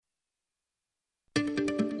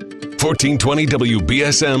1420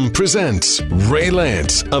 WBSM presents Ray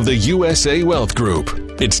Lance of the USA Wealth Group.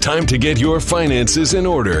 It's time to get your finances in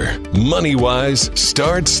order. MoneyWise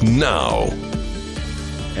starts now.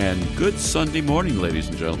 And good Sunday morning, ladies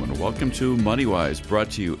and gentlemen. Welcome to MoneyWise, brought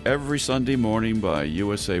to you every Sunday morning by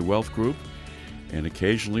USA Wealth Group and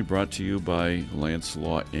occasionally brought to you by Lance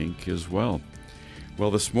Law, Inc. as well. Well,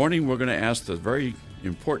 this morning we're going to ask the very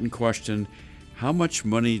important question: how much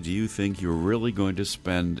money do you think you're really going to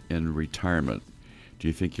spend in retirement? Do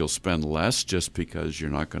you think you'll spend less just because you're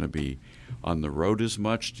not going to be on the road as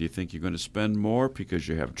much? Do you think you're going to spend more because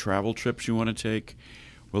you have travel trips you want to take?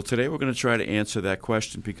 Well, today we're going to try to answer that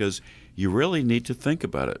question because you really need to think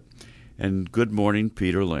about it. And good morning,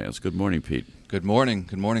 Peter Lance. Good morning, Pete. Good morning.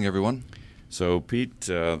 Good morning, everyone. So, Pete,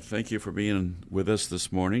 thank you for being with us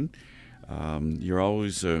this morning. You're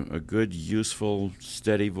always a good, useful,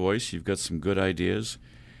 steady voice. You've got some good ideas,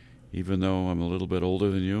 even though I'm a little bit older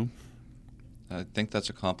than you. I think that's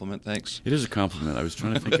a compliment. Thanks. It is a compliment. I was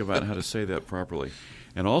trying to think about how to say that properly.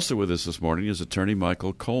 And also with us this morning is attorney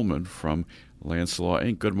Michael Coleman from Lance Law,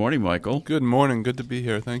 Inc. Good morning, Michael. Good morning. Good to be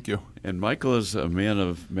here. Thank you. And Michael is a man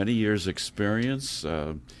of many years' experience.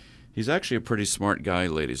 He's actually a pretty smart guy,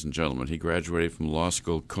 ladies and gentlemen. He graduated from law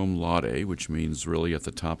school cum laude, which means really at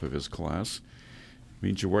the top of his class.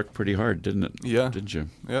 Means you worked pretty hard, didn't it? Yeah. Didn't you?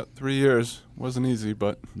 Yeah, 3 years. Wasn't easy,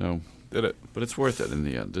 but no, did it. But it's worth it in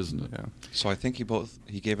the end, isn't it? Yeah. So I think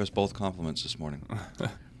he gave us both compliments this morning.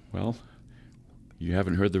 Well, you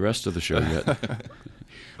haven't heard the rest of the show yet.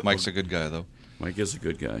 Mike's a good guy, though. Mike is a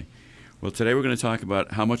good guy. Well, today we're going to talk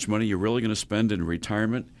about how much money you're really going to spend in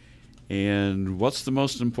retirement. And what's the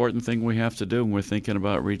most important thing we have to do when we're thinking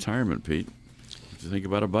about retirement, Pete? To think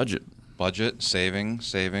about a budget. Budget,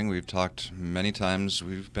 saving. We've talked many times.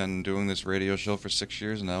 We've been doing this radio show for 6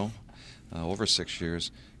 years now, over 6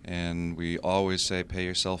 years, and we always say pay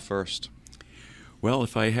yourself first. Well,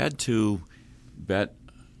 if I had to bet,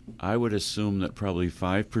 I would assume that probably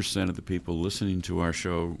 5% of the people listening to our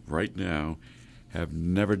show right now have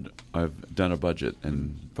never done a budget,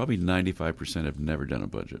 and probably 95% have never done a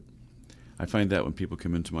budget. I find that when people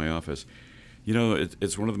come into my office. You know,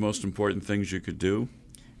 it's one of the most important things you could do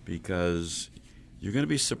because you're going to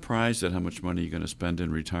be surprised at how much money you're going to spend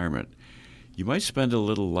in retirement. You might spend a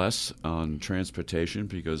little less on transportation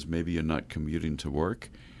because maybe you're not commuting to work,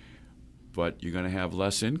 but you're going to have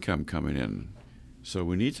less income coming in. So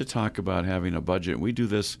we need to talk about having a budget. We do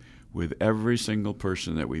this with every single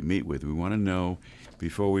person that we meet with. We want to know,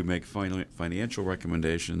 before we make financial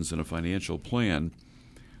recommendations and a financial plan,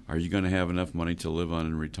 are you going to have enough money to live on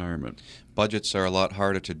in retirement? Budgets are a lot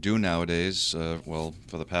harder to do nowadays, for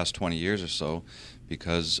the past 20 years or so,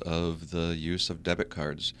 because of the use of debit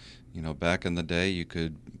cards. You know, back in the day, you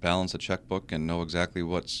could balance a checkbook and know exactly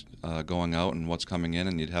what's going out and what's coming in,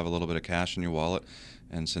 and you'd have a little bit of cash in your wallet.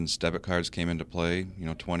 And since debit cards came into play,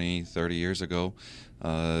 20, 30 years ago,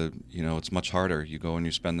 it's much harder. You go and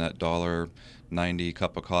you spend that $1.90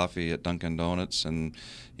 cup of coffee at Dunkin' Donuts, and,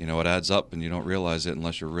 it adds up, and you don't realize it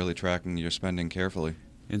unless you're really tracking your spending carefully.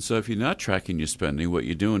 And so if you're not tracking your spending, what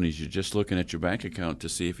you're doing is you're just looking at your bank account to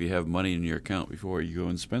see if you have money in your account before you go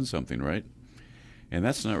and spend something, right? And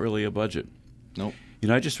that's not really a budget. Nope.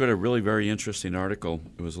 I just read a really very interesting article.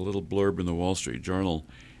 It was a little blurb in the Wall Street Journal,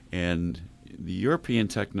 and the European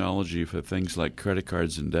technology for things like credit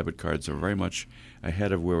cards and debit cards are very much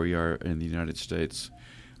ahead of where we are in the United States.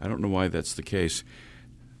 I don't know why that's the case.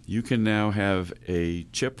 You can now have a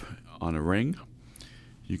chip on a ring.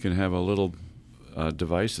 You can have a little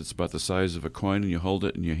device that's about the size of a coin, and you hold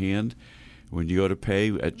it in your hand. When you go to pay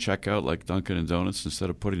at checkout, like Dunkin' Donuts, instead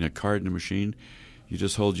of putting a card in a machine, you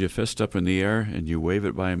just hold your fist up in the air and you wave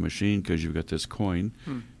it by a machine because you've got this coin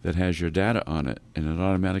that has your data on it, and it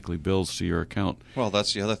automatically bills to your account. Well,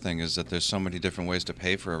 that's the other thing, is that there's so many different ways to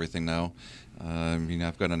pay for everything now.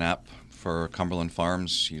 I've got an app for Cumberland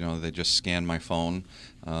Farms. They just scan my phone.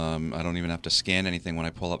 I don't even have to scan anything when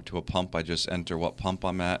I pull up to a pump. I just enter what pump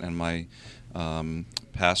I'm at and my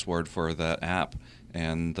password for that app,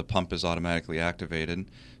 and the pump is automatically activated.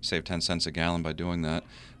 Save 10 cents a gallon by doing that.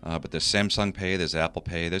 But there's Samsung Pay, there's Apple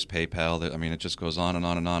Pay, there's PayPal. It just goes on and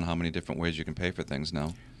on and on how many different ways you can pay for things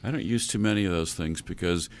now. I don't use too many of those things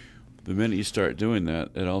because the minute you start doing that,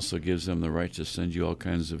 it also gives them the right to send you all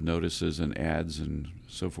kinds of notices and ads and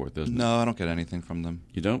so forth, doesn't it? No, I don't get anything from them.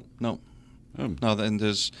 You don't? No. No, and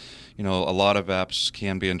there's, a lot of apps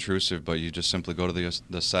can be intrusive, but you just simply go to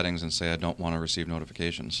the settings and say, I don't want to receive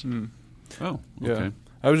notifications. Oh, okay. Yeah.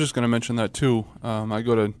 I was just going to mention that too. I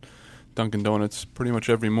go to Dunkin' Donuts pretty much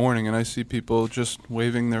every morning, and I see people just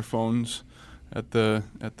waving their phones at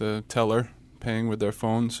the teller, paying with their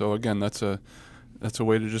phone. So again, that's that's a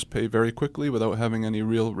way to just pay very quickly without having any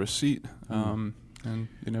real receipt, and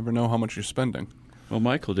you never know how much you're spending. Well,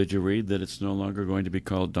 Michael, did you read that it's no longer going to be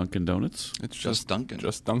called Dunkin' Donuts? It's Just Dunkin'.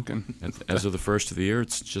 Just Dunkin'. As of the first of the year,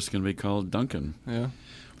 it's just going to be called Dunkin'. Yeah.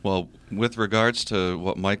 Well, with regards to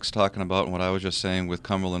what Mike's talking about and what I was just saying with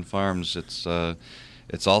Cumberland Farms, it's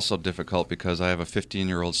also difficult because I have a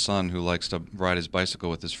 15-year-old son who likes to ride his bicycle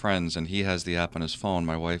with his friends, and he has the app on his phone.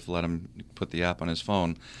 My wife let him put the app on his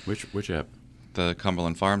phone. Which app? The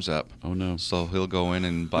Cumberland Farms app. Oh, no. So he'll go in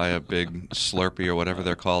and buy a big Slurpee or whatever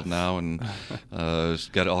they're called now and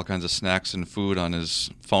get all kinds of snacks and food on his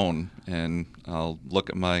phone. And I'll look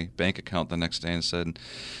at my bank account the next day and said,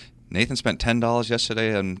 Nathan spent $10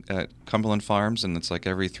 yesterday at Cumberland Farms, and it's like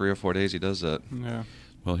every 3 or 4 days he does that. Yeah.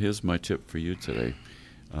 Well, here's my tip for you today.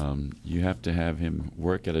 You have to have him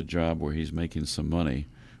work at a job where he's making some money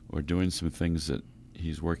or doing some things that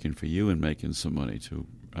he's working for you and making some money to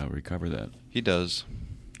recover that. He does.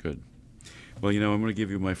 Good. Well, I'm going to give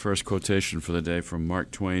you my first quotation for the day from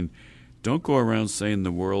Mark Twain. Don't go around saying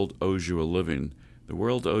the world owes you a living. The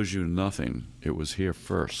world owes you nothing. It was here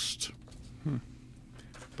first.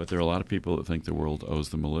 But there are a lot of people that think the world owes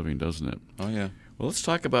them a living, doesn't it? Oh, yeah. Well, let's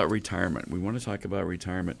talk about retirement. We want to talk about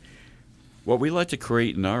retirement. What we like to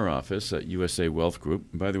create in our office at USA Wealth Group,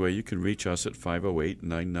 and by the way, you can reach us at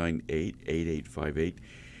 508-998-8858,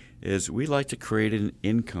 is we like to create an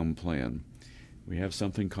income plan. We have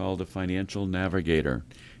something called a financial navigator,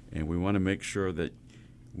 and we want to make sure that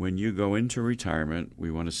when you go into retirement, we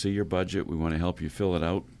want to see your budget. We want to help you fill it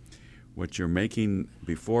out. What you're making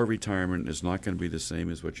before retirement is not going to be the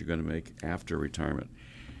same as what you're going to make after retirement.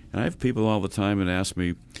 And I have people all the time that ask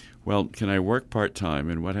me, well, can I work part-time,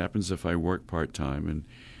 and what happens if I work part-time,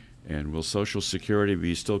 and will Social Security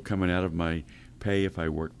be still coming out of my pay if I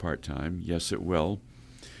work part-time? Yes, it will.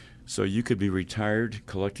 So you could be retired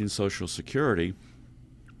collecting Social Security,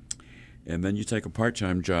 and then you take a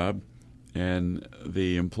part-time job, and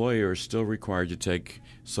the employer is still required to take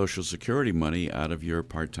Social Security money out of your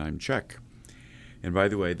part-time check. And by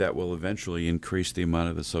the way, that will eventually increase the amount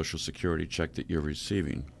of the Social Security check that you're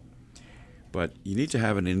receiving. But you need to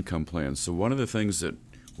have an income plan. So one of the things that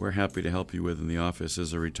we're happy to help you with in the office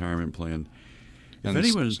is a retirement plan. If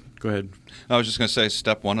anyone, go ahead. I was just going to say,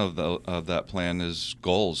 step one of that plan is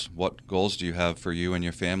goals. What goals do you have for you and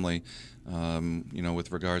your family?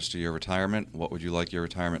 With regards to your retirement, what would you like your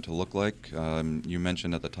retirement to look like? You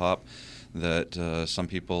mentioned at the top that some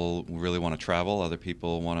people really want to travel. Other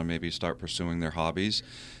people want to maybe start pursuing their hobbies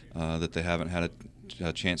that they haven't had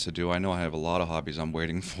a chance to do. I know I have a lot of hobbies I'm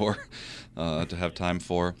waiting for to have time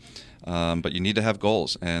for. But you need to have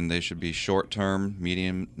goals, and they should be short-term,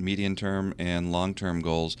 medium-term, and long-term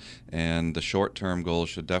goals. And the short-term goals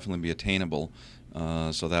should definitely be attainable,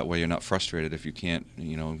 so that way you're not frustrated if you can't,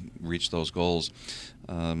 reach those goals.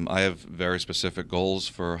 I have very specific goals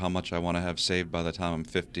for how much I want to have saved by the time I'm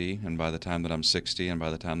 50, and by the time that I'm 60, and by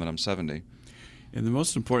the time that I'm 70. And the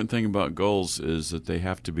most important thing about goals is that they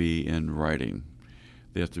have to be in writing.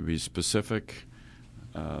 They have to be specific.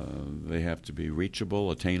 They have to be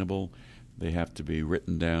reachable, attainable. They have to be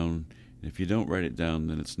written down. If you don't write it down,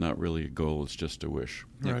 then it's not really a goal. It's just a wish.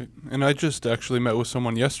 Right. And I just actually met with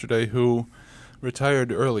someone yesterday who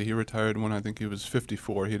retired early. He retired when I think he was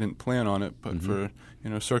 54. He didn't plan on it, but for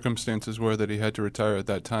circumstances were that he had to retire at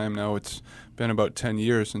that time. Now it's been about 10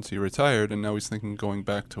 years since he retired, and now he's thinking going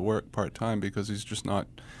back to work part-time because he's just not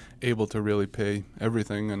able to really pay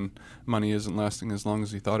everything, and money isn't lasting as long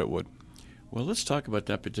as he thought it would. Well, let's talk about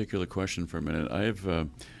that particular question for a minute. I have a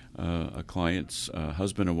client's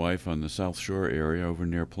husband and wife on the South Shore area over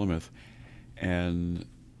near Plymouth, and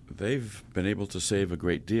they've been able to save a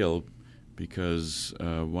great deal because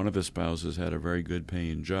one of the spouses had a very good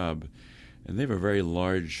paying job, and they have a very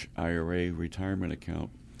large IRA retirement account.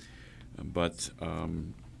 But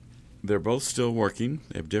they're both still working.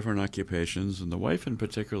 They have different occupations, and the wife in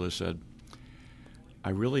particular said, I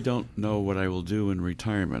really don't know what I will do in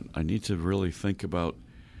retirement. I need to really think about,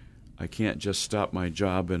 I can't just stop my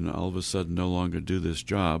job and all of a sudden no longer do this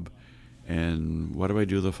job, and what do I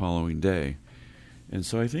do the following day? And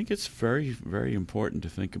so I think it's very, very important to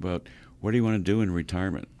think about, what do you want to do in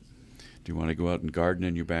retirement? Do you want to go out and garden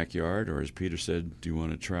in your backyard, or as Peter said, do you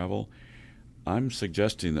want to travel? I'm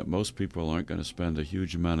suggesting that most people aren't going to spend a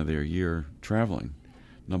huge amount of their year traveling.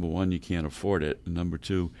 Number one, you can't afford it, and number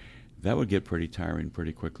two, that would get pretty tiring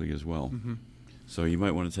pretty quickly as well. Mm-hmm. So you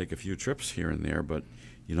might want to take a few trips here and there, but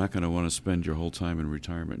you're not going to want to spend your whole time in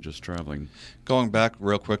retirement just traveling. Going back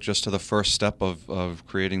real quick just to the first step of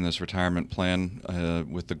creating this retirement plan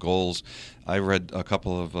with the goals, I read a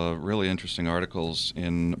couple of really interesting articles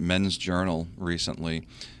in Men's Journal recently,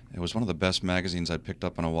 It was one of the best magazines I'd picked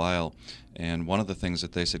up in a while. And one of the things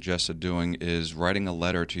that they suggested doing is writing a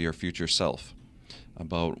letter to your future self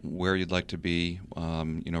about where you'd like to be,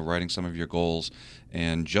 writing some of your goals.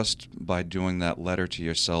 And just by doing that letter to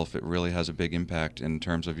yourself, it really has a big impact in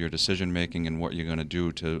terms of your decision making and what you're going to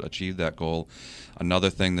do to achieve that goal. Another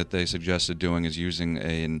thing that they suggested doing is using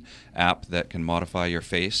an app that can modify your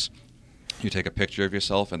face. You take a picture of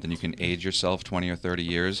yourself, and then you can age yourself 20 or 30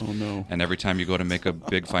 years. Oh, no. And every time you go to make a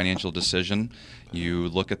big financial decision, you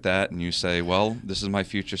look at that and you say, well, this is my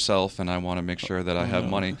future self, and I want to make sure that I have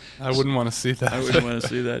money. I wouldn't want to see that. I wouldn't want to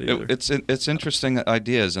see that either. It's interesting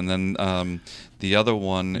ideas. And then the other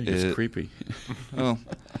one is... It's creepy. Well,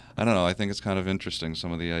 I don't know. I think it's kind of interesting,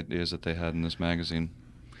 some of the ideas that they had in this magazine.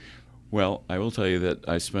 Well, I will tell you that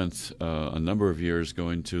I spent a number of years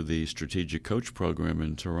going to the Strategic Coach program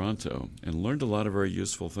in Toronto and learned a lot of very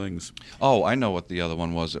useful things. Oh, I know what the other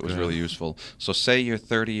one was that was really useful. So say you're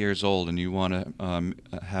 30 years old and you want to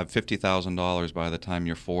have $50,000 by the time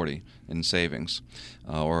you're 40 in savings,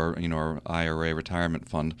 or IRA retirement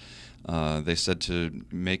fund. They said to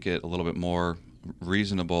make it a little bit more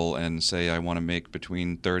reasonable and say I want to make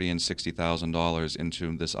between $30,000 and $60,000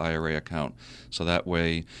 into this IRA account. So that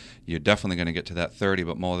way you're definitely going to get to that 30,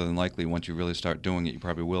 but more than likely once you really start doing it, you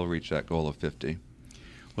probably will reach that goal of 50.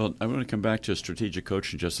 Well, I want to come back to Strategic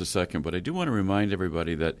Coach in just a second, but I do want to remind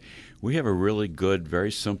everybody that we have a really good,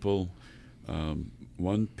 very simple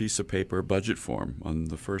one piece of paper budget form. On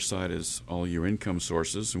the first side is all your income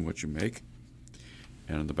sources and what you make,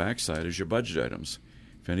 and on the back side is your budget items.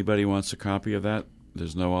 If anybody wants a copy of that,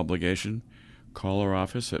 there's no obligation. Call our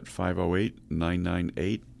office at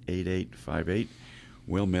 508-998-8858.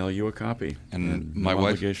 We'll mail you a copy. And my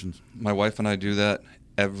wife and I do that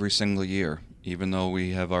every single year. Even though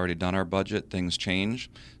we have already done our budget, things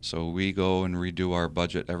change. So we go and redo our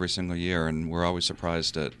budget every single year, and we're always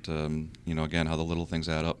surprised at, again, how the little things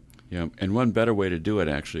add up. Yeah, and one better way to do it,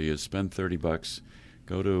 actually, is spend $30,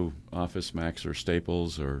 go to Office Max or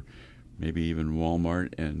Staples or maybe even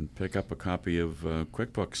Walmart, and pick up a copy of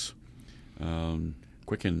QuickBooks,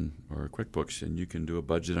 Quicken or QuickBooks, and you can do a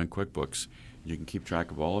budget on QuickBooks. You can keep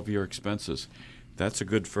track of all of your expenses. That's a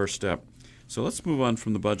good first step. So let's move on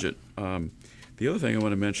from the budget. The other thing I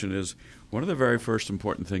want to mention is one of the very first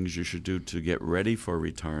important things you should do to get ready for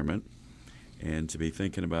retirement and to be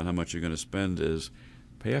thinking about how much you're going to spend is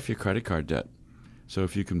pay off your credit card debt. So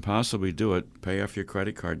if you can possibly do it, pay off your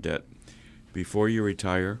credit card debt before you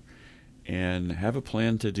retire, and have a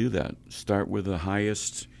plan to do that. Start with the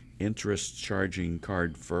highest interest charging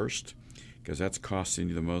card first, because that's costing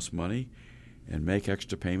you the most money, and make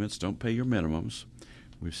extra payments. Don't pay your minimums.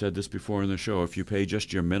 We've said this before in the show. If you pay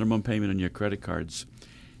just your minimum payment on your credit cards,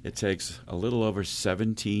 it takes a little over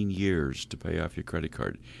 17 years to pay off your credit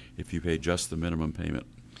card if you pay just the minimum payment.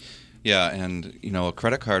 Yeah, and a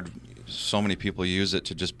credit card, so many people use it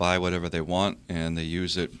to just buy whatever they want, and they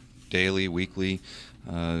use it daily, weekly.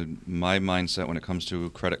 My mindset when it comes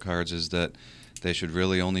to credit cards is that they should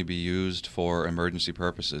really only be used for emergency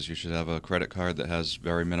purposes. You should have a credit card that has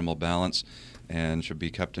very minimal balance and should be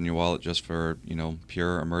kept in your wallet just for,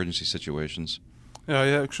 pure emergency situations. Yeah, I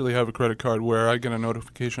actually have a credit card where I get a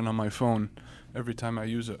notification on my phone every time I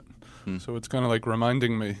use it. So it's kind of like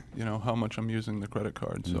reminding me, how much I'm using the credit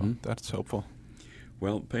card. So that's helpful.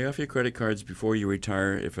 Well, pay off your credit cards before you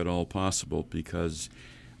retire if at all possible, because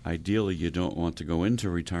ideally you don't want to go into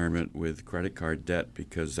retirement with credit card debt,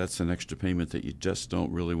 because that's an extra payment that you just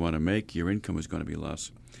don't really want to make. Your income is going to be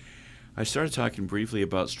less. I started talking briefly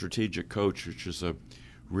about Strategic Coach, which is a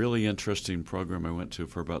really interesting program I went to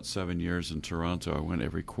for about 7 years in Toronto. I went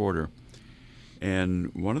every quarter.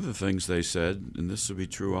 And one of the things they said, and this will be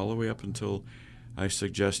true all the way up until I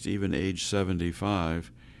suggest even age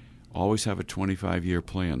 75, always have a 25-year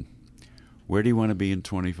plan. Where do you want to be in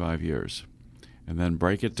 25 years? And then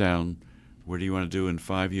break it down. What do you want to do in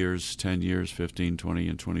 5 years, 10 years, 15, 20,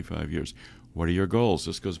 and 25 years? What are your goals?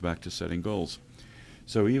 This goes back to setting goals.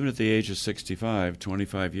 So even at the age of 65,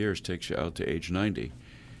 25 years takes you out to age 90.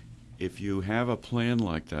 If you have a plan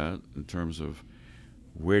like that in terms of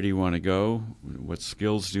where do you want to go, what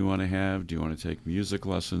skills do you want to have, do you want to take music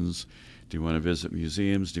lessons, do you want to visit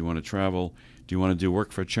museums, do you want to travel, do you want to do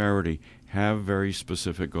work for charity, have very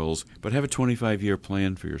specific goals, but have a 25-year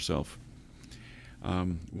plan for yourself.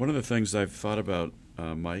 One of the things I've thought about,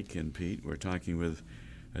 Mike and Pete, we're talking with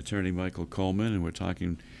attorney Michael Coleman, and we're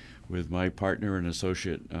talking with my partner and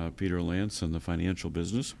associate, Peter Lance, in the financial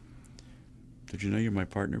business. Did you know you're my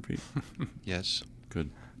partner, Pete? Yes. Good.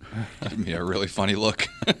 Give me a really funny look.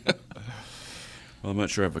 Well, I'm not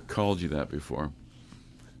sure I've called you that before.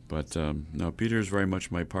 But no, Peter is very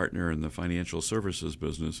much my partner in the financial services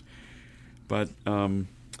business. But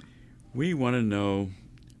we want to know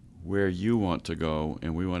where you want to go,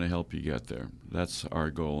 and we want to help you get there. That's our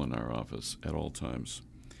goal in our office at all times.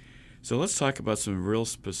 So let's talk about some real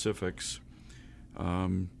specifics.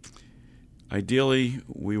 Ideally,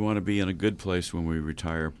 we want to be in a good place when we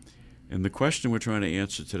retire. And the question we're trying to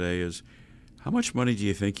answer today is, how much money do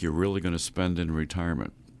you think you're really going to spend in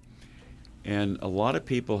retirement? And a lot of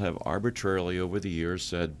people have arbitrarily over the years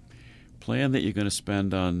said, plan that you're going to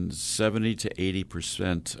spend on 70 to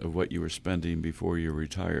 80% of what you were spending before you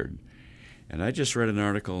retired. And I just read an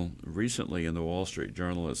article recently in the Wall Street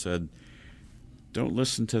Journal that said, don't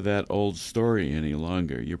listen to that old story any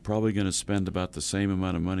longer. You're probably going to spend about the same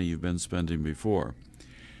amount of money you've been spending before.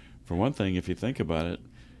 For one thing, if you think about it,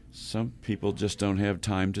 some people just don't have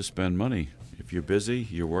time to spend money. If you're busy,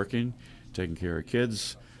 you're working, taking care of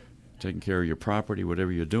kids, taking care of your property,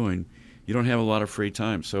 whatever you're doing, you don't have a lot of free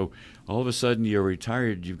time. So all of a sudden you're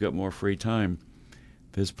retired, you've got more free time.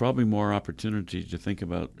 There's probably more opportunity to think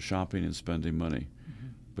about shopping and spending money. Mm-hmm.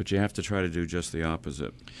 But you have to try to do just the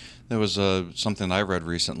opposite. There was something I read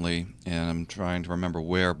recently, and I'm trying to remember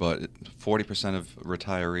where, but 40% of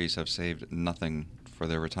retirees have saved nothing for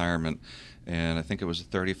their retirement. And I think it was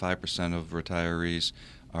 35% of retirees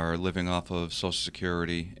are living off of Social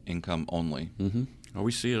Security income only. Mm-hmm. Well,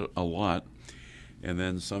 we see it a lot. And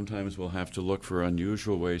then sometimes we'll have to look for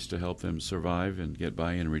unusual ways to help them survive and get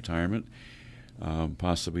by in retirement,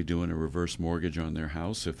 possibly doing a reverse mortgage on their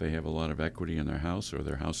house if they have a lot of equity in their house or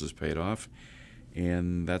their house is paid off.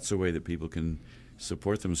 And that's a way that people can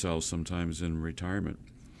support themselves sometimes in retirement.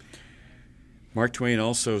 Mark Twain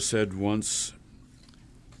also said once,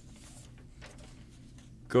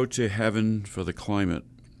 go to heaven for the climate,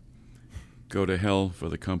 go to hell for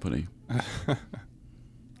the company.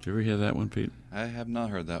 Did you ever hear that one, Pete? I have not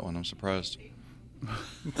heard that one. I'm surprised.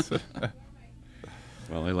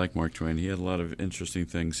 Well, I like Mark Twain. He had a lot of interesting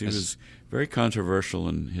things. He was very controversial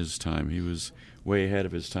in his time. He was way ahead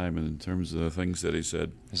of his time in terms of the things that he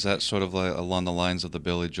said. Is that sort of like along the lines of the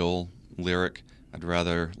Billy Joel lyric, I'd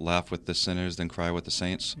rather laugh with the sinners than cry with the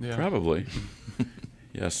saints? Yeah. Probably.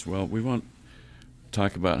 Yes, well, we won't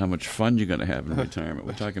talk about how much fun you're going to have in retirement.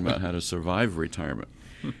 We're talking about how to survive retirement.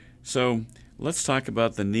 So let's talk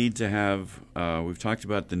about the need to have, we've talked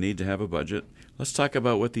about the need to have a budget. Let's talk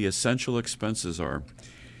about what the essential expenses are.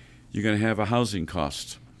 You're going to have a housing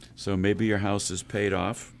cost. So maybe your house is paid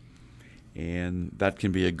off, and that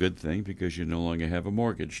can be a good thing because you no longer have a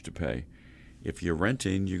mortgage to pay. If you're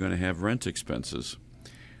renting, you're going to have rent expenses.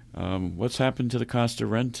 What's happened to the cost of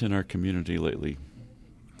rent in our community lately?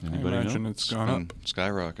 Anybody I imagine know? it's gone up.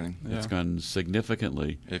 Skyrocketing. Yeah. It's gone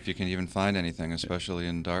significantly. If you can even find anything, especially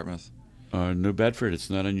in Dartmouth. New Bedford, it's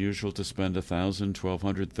not unusual to spend $1,000,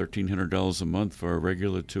 $1,200, $1,300 a month for a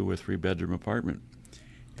regular 2 or 3 bedroom apartment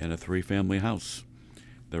and a 3-family house.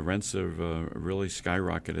 The rents have really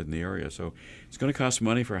skyrocketed in the area. So it's going to cost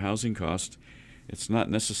money for housing cost. It's not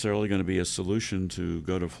necessarily going to be a solution to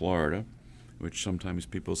go to Florida, which sometimes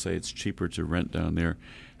people say it's cheaper to rent down there.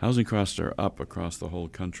 Housing costs are up across the whole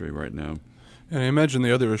country right now. And I imagine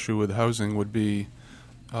the other issue with housing would be,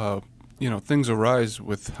 things arise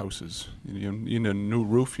with houses. You need a new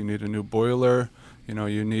roof, you need a new boiler,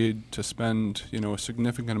 you need to spend, a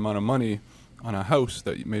significant amount of money on a house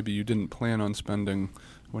that maybe you didn't plan on spending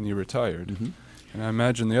when you retired. Mm-hmm. And I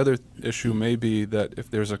imagine the other issue may be that if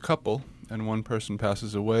there's a couple and one person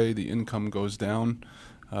passes away, the income goes down.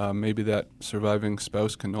 Maybe that surviving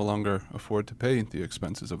spouse can no longer afford to pay the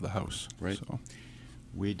expenses of the house. Right. So.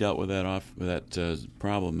 We dealt with that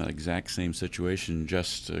problem, that exact same situation,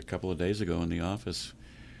 just a couple of days ago in the office,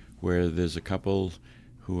 where there's a couple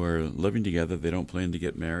who are living together. They don't plan to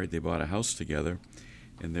get married. They bought a house together,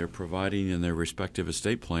 and they're providing in their respective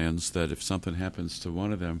estate plans that if something happens to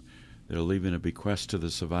one of them, they're leaving a bequest to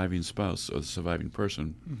the surviving spouse or the surviving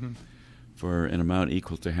person. Mm-hmm. For an amount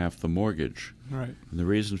equal to half the mortgage. Right. And the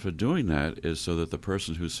reason for doing that is so that the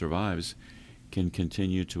person who survives can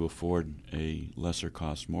continue to afford a lesser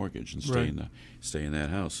cost mortgage and stay in that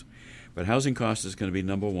house. But housing cost is going to be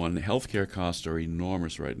number one. Healthcare costs are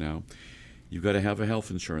enormous right now. You've got to have a health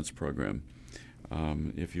insurance program.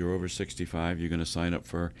 If you're over 65, you're going to sign up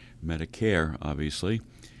for Medicare, obviously,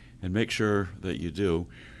 and make sure that you do.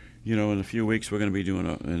 In a few weeks we're going to be doing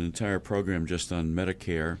an entire program just on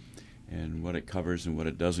Medicare and what it covers and what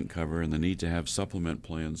it doesn't cover, and the need to have supplement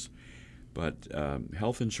plans. But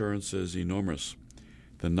health insurance is enormous.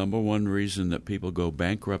 The number one reason that people go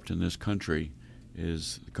bankrupt in this country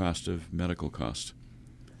is the cost of medical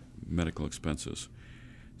expenses.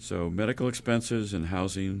 So medical expenses and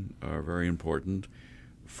housing are very important.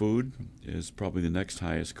 Food is probably the next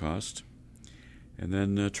highest cost. And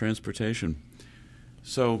then transportation.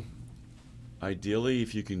 So ideally,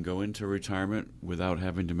 if you can go into retirement without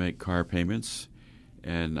having to make car payments,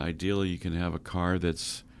 and ideally you can have a car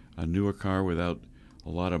that's a newer car without a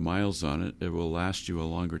lot of miles on it, it will last you a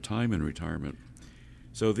longer time in retirement.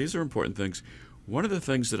 So these are important things. One of the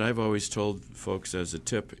things that I've always told folks as a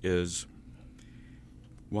tip is,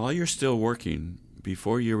 while you're still working,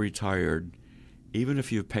 before you're retired, even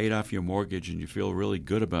if you've paid off your mortgage and you feel really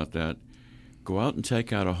good about that, go out and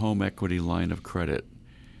take out a home equity line of credit,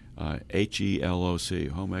 HELOC,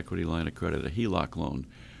 home equity line of credit, a HELOC loan.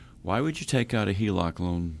 Why would you take out a HELOC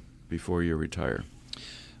loan before you retire?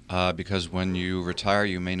 Because when you retire,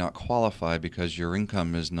 you may not qualify because your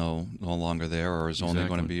income is no longer there, or is only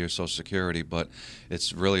going to be your Social Security. But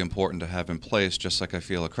it's really important to have in place, just like I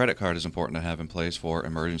feel a credit card is important to have in place for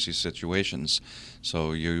emergency situations.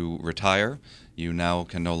 So you retire, you now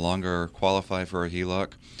can no longer qualify for a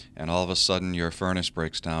HELOC, and all of a sudden your furnace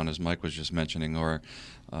breaks down, as Mike was just mentioning, or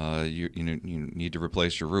you need to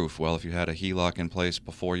replace your roof. Well, if you had a HELOC in place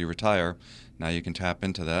before you retire, now you can tap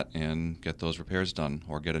into that and get those repairs done,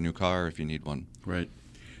 or get a new car if you need one. Right.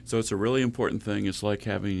 So it's a really important thing. It's like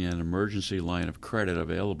having an emergency line of credit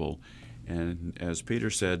available. And as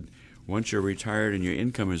Peter said, once you're retired and your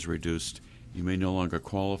income is reduced, you may no longer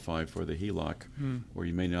qualify for the HELOC, or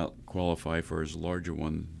you may not qualify for as larger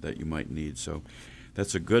one that you might need. So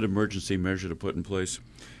that's a good emergency measure to put in place.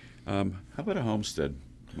 How about a homestead,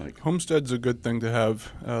 Mike? Homestead's a good thing to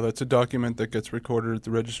have. That's a document that gets recorded at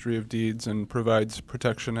the Registry of Deeds and provides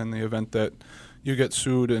protection in the event that you get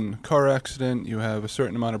sued in a car accident. You have a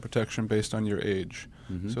certain amount of protection based on your age.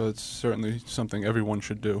 So it's certainly something everyone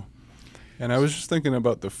should do. And I was just thinking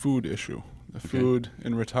about the food issue. Food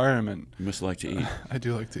in retirement. You must like to eat. I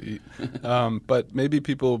do like to eat. But maybe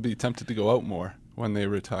people will be tempted to go out more when they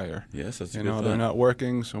retire. Yes, that's a good thought. thought. They're not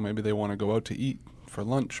working, so maybe they want to go out to eat for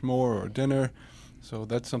lunch more or dinner. So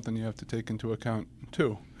that's something you have to take into account,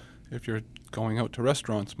 too. If you're going out to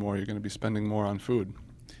restaurants more, you're going to be spending more on food.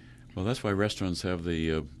 Well, that's why restaurants have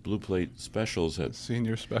the Blue Plate specials.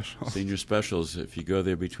 Senior specials. Senior specials. If you go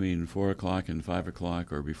there between 4 o'clock and 5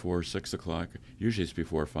 o'clock, or before 6 o'clock, usually it's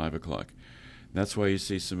before 5 o'clock. That's why you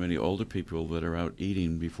see so many older people that are out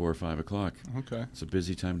eating before 5 o'clock. Okay. It's a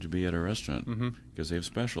busy time to be at a restaurant because they have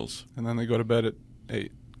specials. And then they go to bed at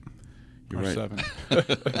 8 You're or right.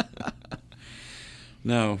 7.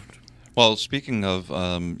 Now, Well, speaking of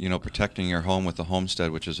protecting your home with a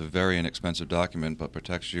homestead, which is a very inexpensive document, but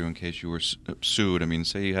protects you in case you were sued. I mean,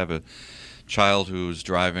 say you have a child who's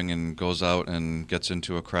driving and goes out and gets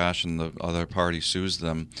into a crash, and the other party sues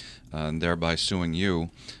them, and thereby suing you.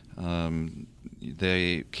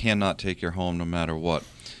 They cannot take your home no matter what.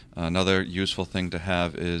 Another useful thing to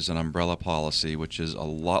have is an umbrella policy, which is a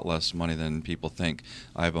lot less money than people think.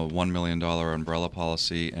 I have a $1 million umbrella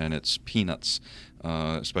policy, and it's peanuts,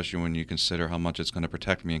 especially when you consider how much it's going to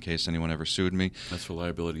protect me in case anyone ever sued me. that's for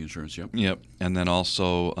liability insurance, yep. Yep. And then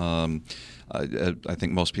also, I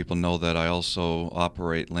think most people know that I also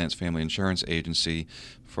operate Lance Family Insurance Agency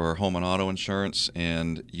for home and auto insurance,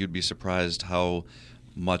 and you'd be surprised how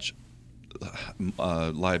much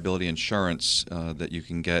liability insurance that you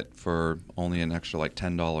can get for only an extra like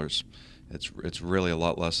 $10. It's really a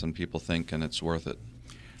lot less than people think, and it's worth it.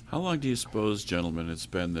 How long do you suppose, gentlemen, it's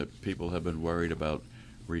been that people have been worried about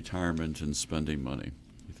retirement and spending money?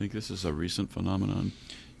 You think this is a recent phenomenon?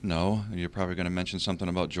 No, you're probably going to mention something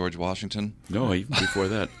about George Washington. No, even before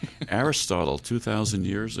that. Aristotle, 2,000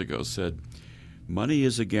 years ago, said, "Money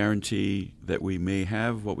is a guarantee that we may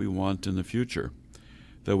have what we want in the future.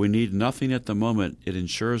 Though we need nothing at the moment, it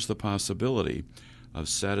ensures the possibility of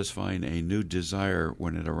satisfying a new desire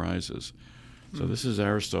when it arises." So this is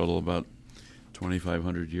Aristotle about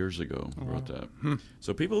 2,500 years ago wrote that.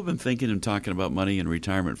 So people have been thinking and talking about money and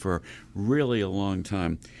retirement for really a long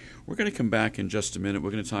time. We're going to come back in just a minute.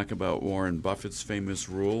 We're going to talk about Warren Buffett's famous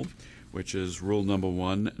rule, which is rule number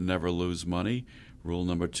 1, never lose money. Rule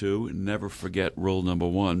number 2, never forget rule number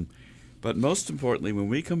 1. But most importantly, when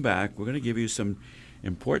we come back, we're going to give you some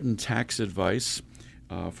important tax advice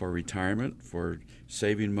for retirement, for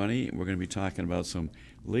saving money. We're going to be talking about some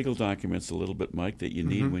legal documents a little bit, Mike, that you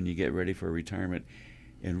need when you get ready for retirement,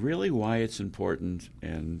 and really why it's important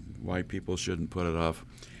and why people shouldn't put it off.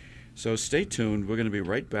 So stay tuned. We're going to be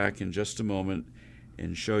right back in just a moment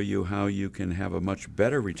and show you how you can have a much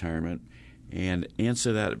better retirement and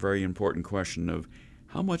answer that very important question of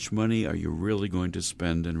how much money are you really going to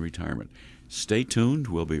spend in retirement. Stay tuned.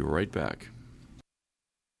 We'll be right back.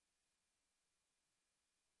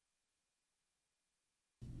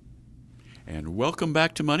 And welcome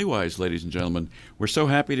back to MoneyWise, ladies and gentlemen. We're so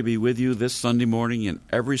happy to be with you this Sunday morning and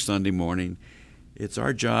every Sunday morning. It's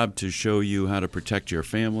our job to show you how to protect your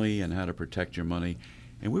family and how to protect your money.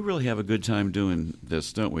 And we really have a good time doing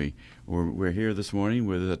this, don't we? We're here this morning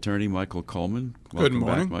with attorney Michael Coleman. Welcome Good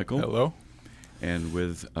morning. back, Michael. Hello. And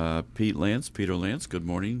with Peter Lance. Good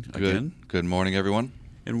morning again. Good morning, everyone.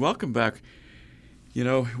 And welcome back. You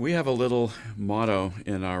know, we have a little motto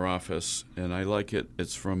in our office, and I like it.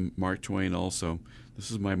 It's from Mark Twain also. This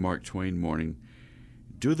is my Mark Twain morning.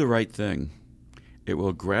 Do the right thing. It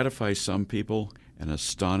will gratify some people and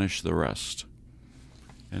astonish the rest.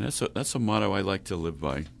 And that's a motto I like to live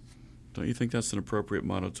by. Don't you think that's an appropriate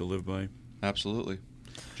motto to live by? Absolutely.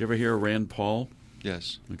 Did you ever hear of Rand Paul?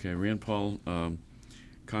 Yes. Okay, Rand Paul,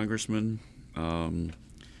 congressman,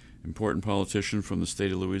 important politician from the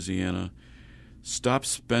state of Louisiana. Stop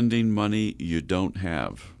spending money you don't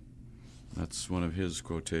have. That's one of his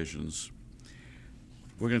quotations.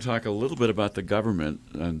 We're going to talk a little bit about the government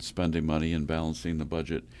and spending money and balancing the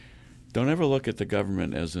budget. Don't ever look at the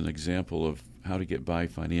government as an example of how to get by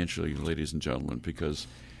financially, ladies and gentlemen, because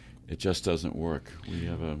it just doesn't work. We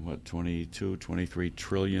have a, $23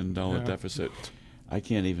 trillion deficit. I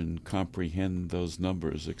can't even comprehend those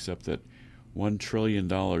numbers, except that $1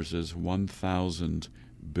 trillion is 1,000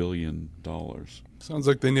 billion dollars. Sounds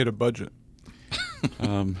like they need a budget.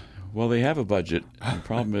 Well, they have a budget. The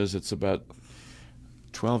problem is it's about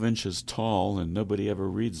 12 inches tall, and nobody ever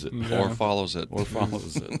reads it. Or follows it.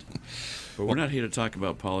 But we're not here to talk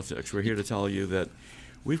about politics. We're here to tell you that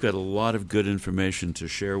we've got a lot of good information to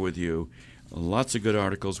share with you, lots of good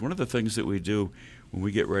articles. One of the things that we do when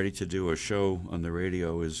we get ready to do a show on the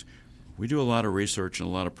radio is we do a lot of research and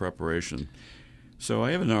a lot of preparation. So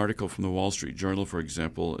I have an article from the Wall Street Journal, for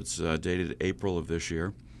example. It's dated April of this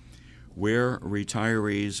year, where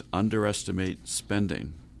retirees underestimate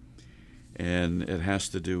spending. And it has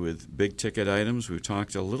to do with big-ticket items. We've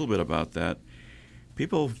talked a little bit about that.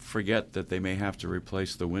 People forget that they may have to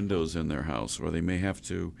replace the windows in their house, or they may have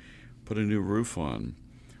to put a new roof on.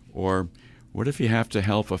 Or what if you have to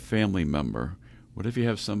help a family member? What if you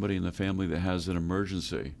have somebody in the family that has an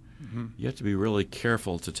emergency? Mm-hmm. You have to be really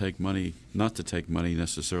careful to take money, not to take money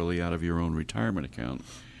necessarily out of your own retirement account,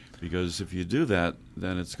 because if you do that,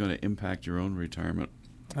 then it's going to impact your own retirement.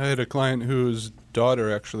 I had a client whose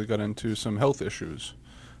daughter actually got into some health issues,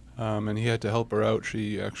 and he had to help her out.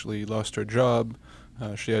 She actually lost her job.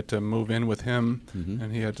 She had to move in with him,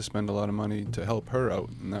 and he had to spend a lot of money to help her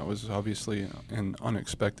out, and that was obviously an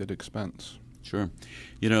unexpected expense. Sure.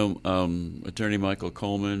 You know, Attorney Michael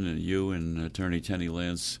Coleman and you and Attorney Tenny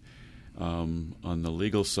Lance on the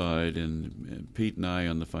legal side and Pete and I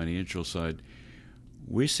on the financial side,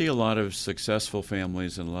 we see a lot of successful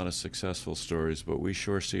families and a lot of successful stories, but we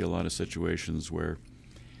sure see a lot of situations where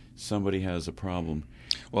somebody has a problem.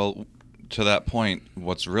 Well, to that point,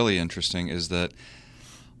 what's really interesting is that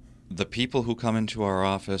the people who come into our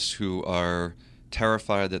office who are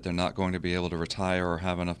terrified that they're not going to be able to retire or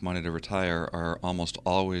have enough money to retire are almost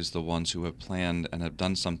always the ones who have planned and have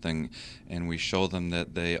done something, and we show them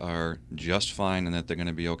that they are just fine and that they're going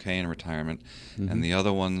to be okay in retirement. Mm-hmm. And the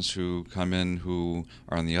other ones who come in who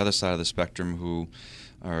are on the other side of the spectrum who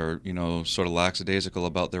are, you know, sort of lackadaisical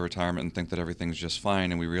about their retirement and think that everything's just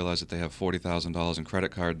fine, and we realize that they have $40,000 in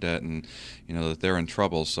credit card debt and, you know, that they're in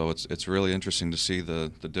trouble. So it's really interesting to see the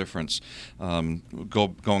difference.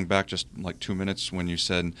 Going back just like 2 minutes when you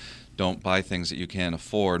said don't buy things that you can't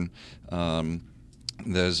afford,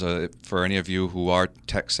 there's for any of you who are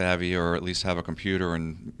tech savvy or at least have a computer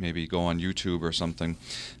and maybe go on YouTube or something,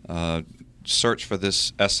 search for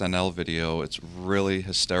this SNL video. It's really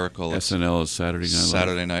hysterical. SNL is Saturday Night Live.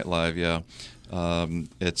 Saturday Night Live, yeah.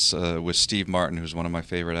 It's with Steve Martin, who's one of my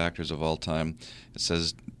favorite actors of all time. It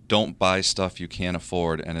says, "Don't buy stuff you can't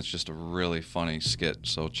afford," and it's just a really funny skit.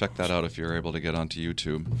 So check that out if you're able to get onto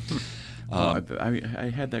YouTube.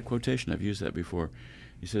 I had that quotation. I've used that before.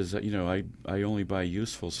 He says, you know, I only buy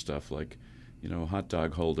useful stuff like, you know, hot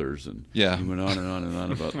dog holders, and he went on and on and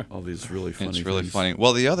on about all these really funny things. It's really funny.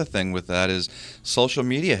 Well, the other thing with that is social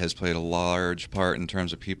media has played a large part in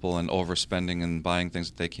terms of people and overspending and buying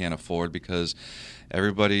things that they can't afford, because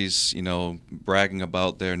everybody's, you know, bragging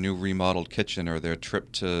about their new remodeled kitchen or their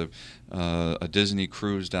trip to a Disney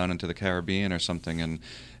cruise down into the Caribbean or something, and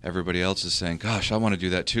everybody else is saying, "Gosh, I want to do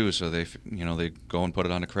that too." So they go and put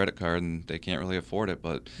it on a credit card, and they can't really afford it,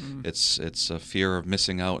 but it's a fear of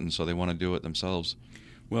missing out, and so they want to do it themselves.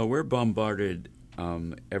 Well, we're bombarded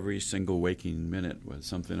every single waking minute with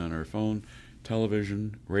something on our phone,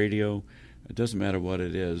 television, radio. It doesn't matter what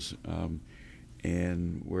it is,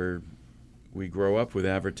 and we're we grow up with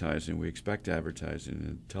advertising. We expect advertising.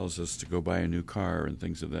 It tells us to go buy a new car and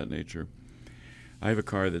things of that nature. I have a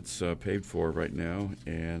car that's paid for right now,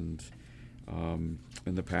 and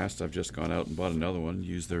in the past I've just gone out and bought another one,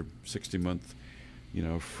 used their 60-month,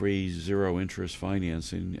 free zero-interest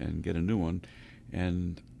financing and get a new one,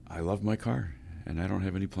 and I love my car, and I don't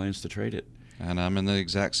have any plans to trade it. And I'm in the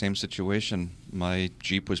exact same situation. My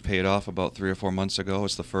Jeep was paid off about 3 or 4 months ago.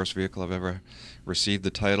 It's the first vehicle I've ever received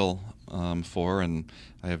the title for, and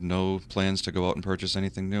I have no plans to go out and purchase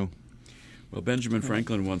anything new. Well, Benjamin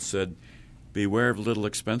Franklin once said, "Beware of little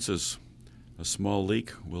expenses. A small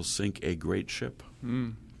leak will sink a great ship."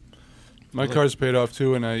 My car's paid off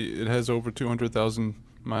too, and it has over 200,000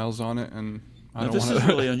 miles on it, and I don't this want is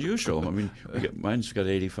really unusual. I mean, mine's got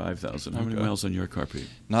 85,000. How many miles on your car, Pete?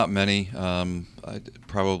 Not many.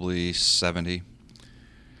 Probably 70.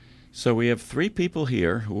 So we have 3 people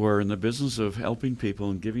here who are in the business of helping people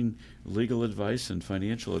and giving legal advice and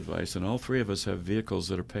financial advice, and all 3 of us have vehicles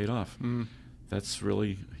that are paid off. That's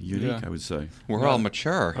really unique, I would say. We're all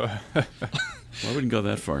mature. Well, I wouldn't go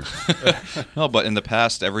that far. No, but in the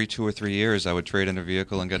past, every 2 or 3 years, I would trade in a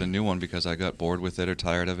vehicle and get a new one because I got bored with it or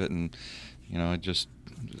tired of it, and I just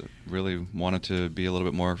really wanted to be a little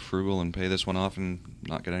bit more frugal and pay this one off and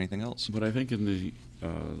not get anything else. But I think in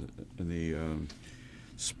the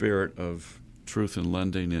spirit of truth in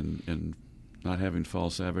lending and not having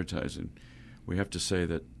false advertising, we have to say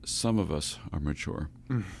that some of us are mature.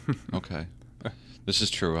 Okay. This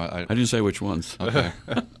is true. I didn't say which ones. Okay.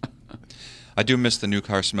 I do miss the new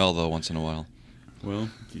car smell, though, once in a while. Well,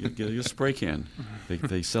 you get a spray can.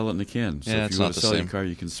 They sell it in a can. So Yeah, if it's you not want to the sell your same. car,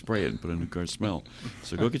 you can spray it and put a new car smell.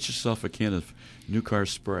 So go get yourself a can of new car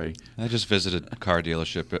spray. I just visited a car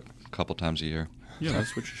dealership a couple times a year. Yeah,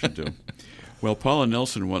 that's what you should do. Well, Paula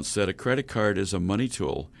Nelson once said, "A credit card is a money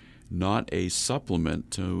tool, not a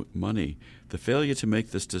supplement to money. The failure to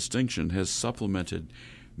make this distinction has supplemented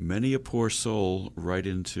many a poor soul right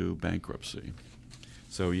into bankruptcy."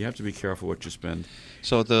 So you have to be careful what you spend.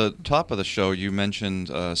 So at the top of the show, you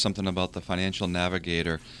mentioned something about the Financial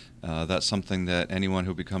Navigator. That's something that anyone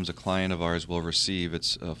who becomes a client of ours will receive.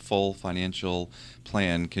 It's a full financial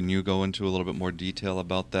plan. Can you go into a little bit more detail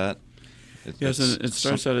about that? Yes, and it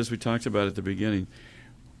starts out as we talked about at the beginning.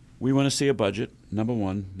 We want to see a budget, number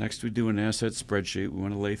one. Next, we do an asset spreadsheet. We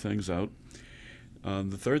want to lay things out.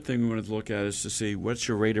 The third thing we want to look at is to see what's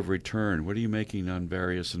your rate of return. What are you making on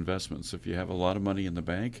various investments? If you have a lot of money in the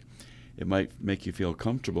bank, it might make you feel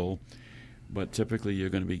comfortable, but typically you're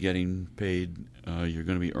going to be getting paid, you're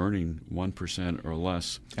going to be earning 1% or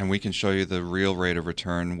less. And we can show you the real rate of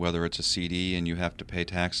return, whether it's a CD and you have to pay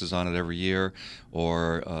taxes on it every year,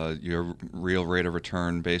 or your real rate of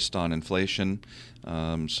return based on inflation.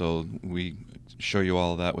 So we show you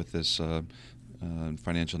all of that with this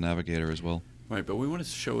Financial Navigator as well. Right, but we want to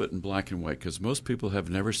show it in black and white because most people have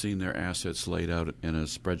never seen their assets laid out in a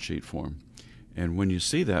spreadsheet form. And when you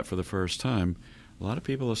see that for the first time, a lot of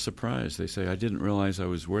people are surprised. They say, "I didn't realize I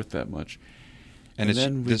was worth that much." And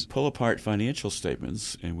then we pull apart financial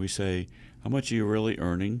statements and we say, how much are you really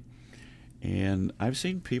earning? And I've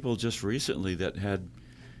seen people just recently that had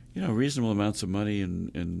reasonable amounts of money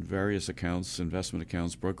in various accounts, investment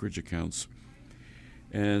accounts, brokerage accounts,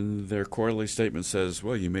 and their quarterly statement says,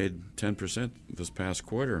 "Well, you made 10% this past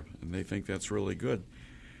quarter," and they think that's really good.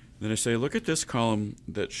 Then I say, look at this column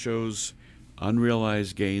that shows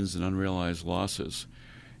unrealized gains and unrealized losses.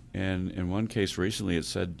 And in one case recently it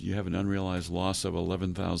said you have an unrealized loss of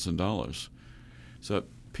 $11,000. So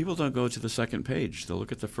people don't go to the second page. They'll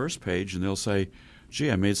look at the first page and they'll say,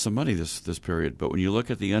 "Gee, I made some money this period." But when you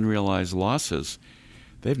look at the unrealized losses,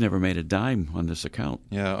 they've never made a dime on this account.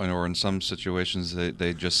 Yeah, or in some situations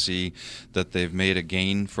they just see that they've made a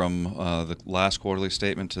gain from the last quarterly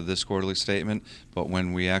statement to this quarterly statement, but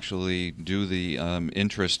when we actually do the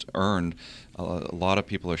interest earned, a lot of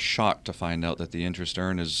people are shocked to find out that the interest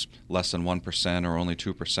earned is less than 1% or only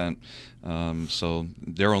 2%. So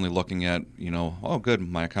they're only looking at, oh, good,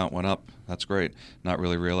 my account went up. That's great. Not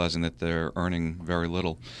really realizing that they're earning very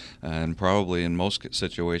little, and probably in most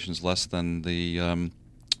situations less than the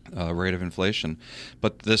rate of inflation.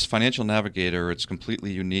 But this Financial Navigator, it's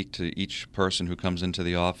completely unique to each person who comes into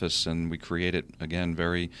the office, and we create it, again,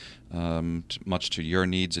 very much to your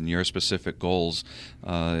needs and your specific goals.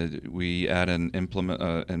 We add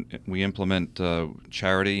we implement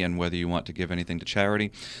charity and whether you want to give anything to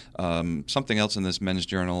charity. Something else in this Men's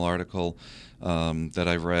Journal article that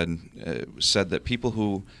I read said that people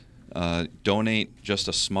who donate just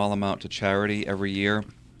a small amount to charity every year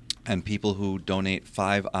and people who donate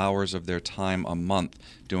 5 hours of their time a month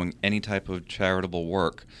doing any type of charitable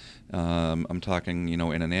work. I'm talking, in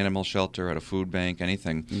an animal shelter, at a food bank,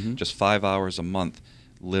 anything. Just 5 hours a month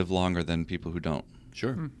live longer than people who don't.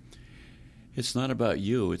 Sure. It's not about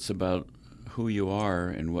you. It's about who you are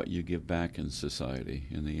and what you give back in society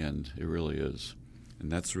in the end. It really is.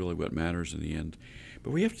 And that's really what matters in the end.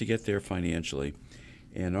 But we have to get there financially.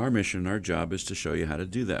 And our mission, our job is to show you how to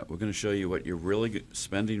do that. We're going to show you what you're really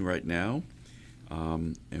spending right now,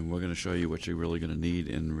 and we're going to show you what you're really going to need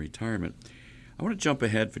in retirement. I want to jump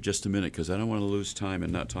ahead for just a minute because I don't want to lose time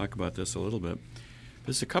and not talk about this a little bit.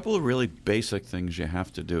 There's a couple of really basic things you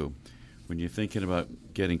have to do when you're thinking about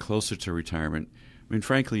getting closer to retirement. I mean,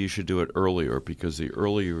 frankly, you should do it earlier because the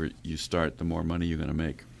earlier you start, the more money you're going to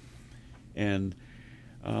make. And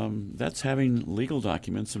that's having legal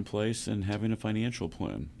documents in place and having a financial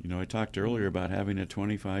plan. I talked earlier about having a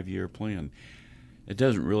 25-year plan. It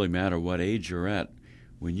doesn't really matter what age you're at.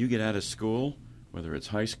 When you get out of school, whether it's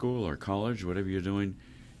high school or college, whatever you're doing,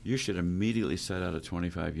 you should immediately set out a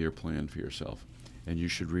 25-year plan for yourself. And you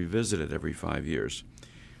should revisit it every 5 years.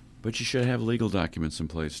 But you should have legal documents in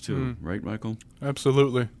place, too. Right, Michael?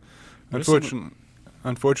 Absolutely.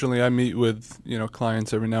 Unfortunately, I meet with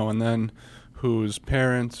clients every now and then whose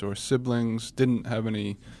parents or siblings didn't have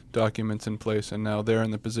any documents in place, and now they're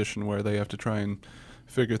in the position where they have to try and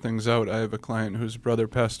figure things out. I have a client whose brother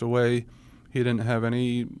passed away. He didn't have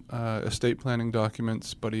any estate planning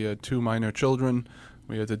documents, but he had 2 minor children.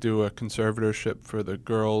 We had to do a conservatorship for the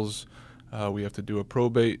girls. We have to do a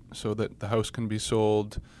probate so that the house can be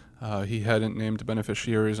sold. He hadn't named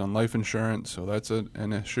beneficiaries on life insurance, so that's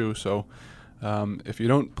an issue. So if you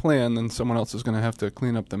don't plan, then someone else is going to have to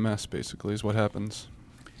clean up the mess, basically, is what happens.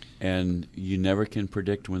 And you never can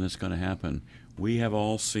predict when it's going to happen. We have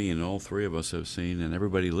all seen, all 3 of us have seen, and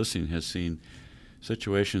everybody listening has seen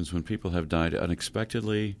situations when people have died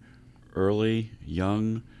unexpectedly, early,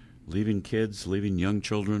 young, leaving kids, leaving young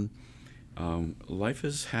children. Life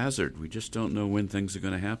is hazard. We just don't know when things are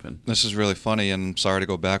going to happen. This is really funny, and sorry to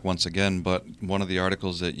go back once again, but one of the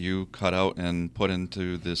articles that you cut out and put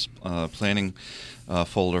into this planning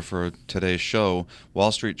folder for today's show,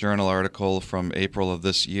 Wall Street Journal article from April of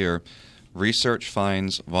this year, research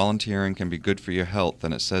finds volunteering can be good for your health,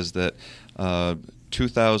 and it says that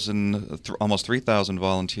almost 3,000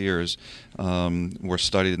 volunteers were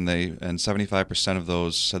studied, and 75% of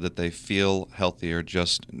those said that they feel healthier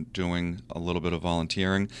just doing a little bit of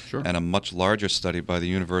volunteering. Sure. And a much larger study by the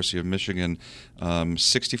University of Michigan,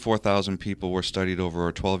 64,000 people were studied over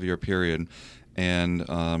a 12-year period,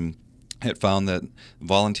 and it found that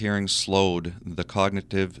volunteering slowed the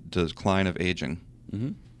cognitive decline of aging.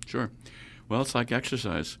 Mm-hmm. Sure. Well, it's like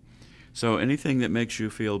exercise. So anything that makes you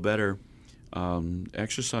feel better.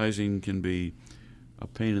 Exercising can be a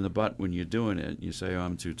pain in the butt when you're doing it. You say,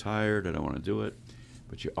 I'm too tired, I don't want to do it.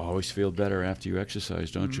 But you always feel better after you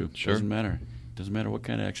exercise, don't you? Sure. Doesn't matter. Doesn't matter what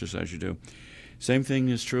kind of exercise you do. Same thing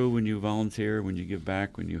is true when you volunteer, when you give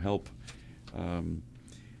back, when you help.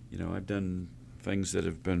 I've done things that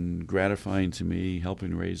have been gratifying to me,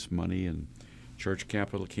 helping raise money and church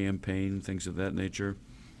capital campaign, things of that nature.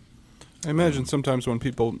 I imagine sometimes when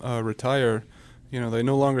people retire, they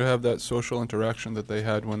no longer have that social interaction that they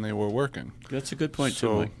had when they were working. That's a good point,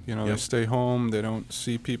 too, Mike. Yep. They stay home, they don't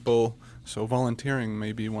see people, so volunteering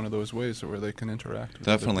may be one of those ways where they can interact with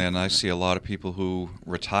Definitely, and I people. see a lot of people who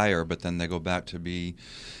retire, but then they go back to be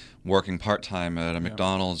working part-time at a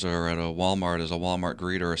McDonald's or at a Walmart as a Walmart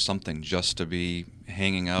greeter or something, just to be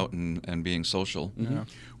hanging out and being social. Mm-hmm. Yeah.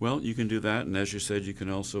 Well, you can do that, and as you said, you can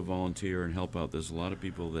also volunteer and help out. There's a lot of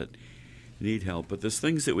people that need help, but there's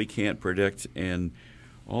things that we can't predict, and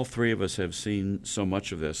all 3 of us have seen so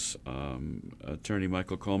much of this. Attorney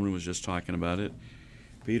Michael Coleman was just talking about it.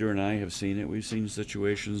 Peter and I have seen it. We've seen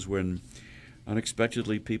situations when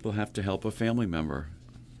unexpectedly people have to help a family member,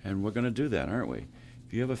 and we're going to do that, aren't we?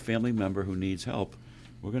 If you have a family member who needs help,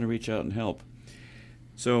 we're going to reach out and help.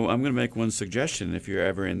 So I'm going to make one suggestion. If you're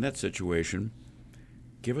ever in that situation,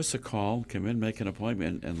 give us a call, come in, make an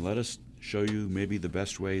appointment, and let us show you maybe the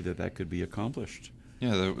best way that could be accomplished.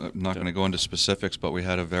 Yeah, I'm not going to go into specifics, but we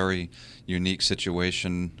had a very unique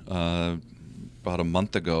situation about a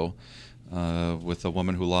month ago with a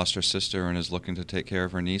woman who lost her sister and is looking to take care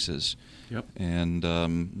of her nieces. Yep.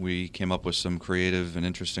 And we came up with some creative and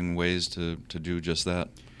interesting ways to do just that.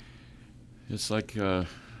 It's like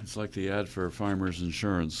the ad for Farmers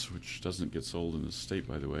Insurance, which doesn't get sold in the state,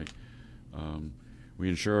 by the way. We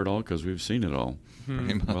insure it all because we've seen it all.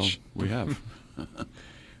 Pretty much. Well, we have.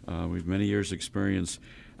 We've many years' experience.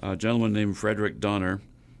 A gentleman named Frederick Donner,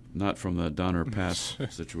 not from the Donner Pass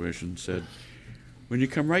situation, said, When you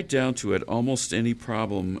come right down to it, almost any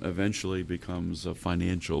problem eventually becomes a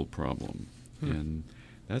financial problem. And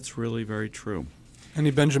that's really very true. Any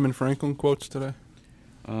Benjamin Franklin quotes today?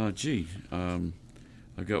 I've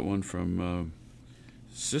got one from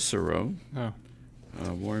Cicero, Oh.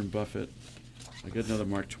 Warren Buffett. I got another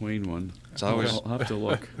Mark Twain one. It's always I'll have to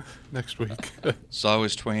look. Next week. it's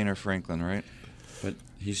always Twain or Franklin, right? But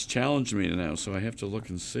he's challenged me now, so I have to look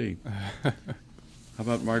and see. How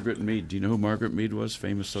about Margaret Mead? Do you know who Margaret Mead was?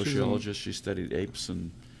 Famous sociologist. She studied apes and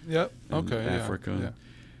Yep. in Okay. Africa. Yeah.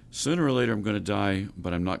 Sooner or later, I'm going to die,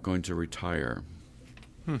 but I'm not going to retire.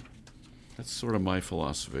 That's sort of my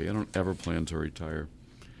philosophy. I don't ever plan to retire.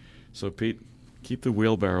 So, Pete, keep the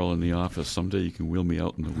wheelbarrow in the office. Someday you can wheel me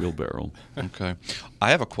out in the wheelbarrow. Okay. I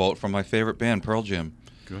have a quote from my favorite band, Pearl Jam.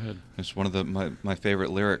 Go ahead. It's one of my favorite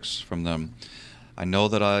lyrics from them. I know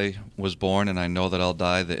that I was born and I know that I'll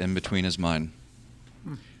die. The in-between is mine.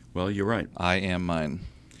 Well, you're right. I am mine.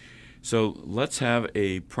 So let's have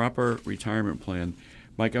a proper retirement plan.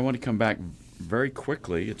 Mike, I want to come back very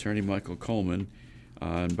quickly. Attorney Michael Coleman.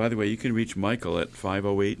 And by the way, you can reach Michael at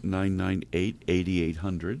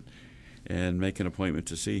 508-998-8800 and make an appointment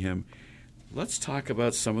to see him. Let's talk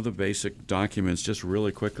about some of the basic documents just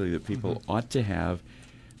really quickly that people ought to have,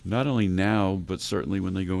 not only now, but certainly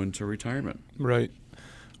when they go into retirement. Right.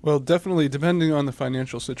 Well, definitely, depending on the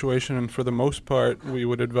financial situation, and for the most part, we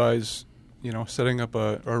would advise, setting up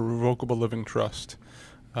a revocable living trust.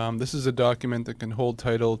 This is a document that can hold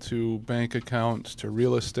title to bank accounts, to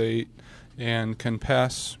real estate, and can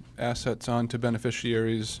pass assets on to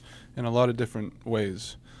beneficiaries in a lot of different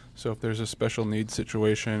ways. So if there's a special needs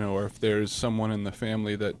situation, or if there's someone in the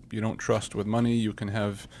family that you don't trust with money, you can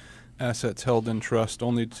have assets held in trust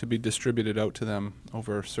only to be distributed out to them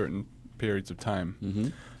over certain periods of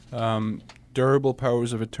time. Durable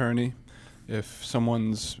powers of attorney. If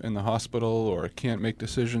someone's in the hospital or can't make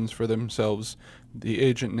decisions for themselves, the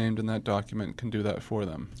agent named in that document can do that for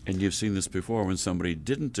them. And you've seen this before when somebody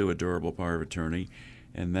didn't do a durable power of attorney,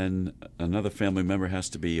 and then another family member has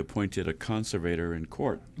to be appointed a conservator in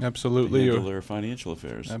court Absolutely. to handle their financial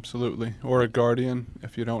affairs. Absolutely. Or a guardian.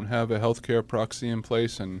 If you don't have a healthcare proxy in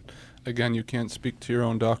place, and again, you can't speak to your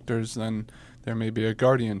own doctors, then there may be a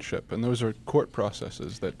guardianship. And those are court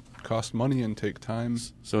processes that cost money and take time.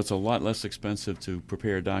 So it's a lot less expensive to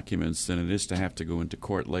prepare documents than it is to have to go into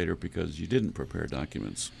court later because you didn't prepare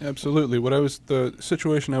documents. Absolutely. The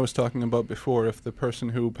situation I was talking about before, if the person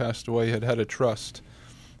who passed away had a trust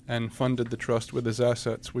and funded the trust with his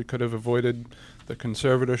assets, we could have avoided the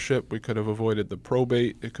conservatorship, we could have avoided the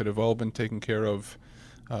probate, it could have all been taken care of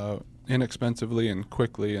inexpensively and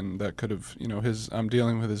quickly, and that could have, I'm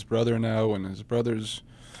dealing with his brother now, and his brother's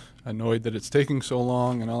annoyed that it's taking so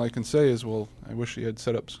long, and all I can say is, well, I wish he had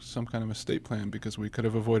set up some kind of estate plan because we could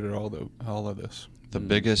have avoided all of this. The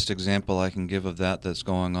biggest example I can give of that's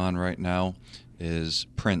going on right now is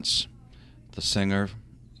Prince, the singer.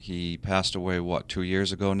 He passed away, 2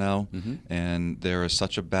 years ago now? And there is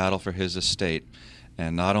such a battle for his estate.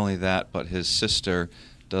 And not only that, but his sister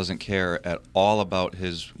doesn't care at all about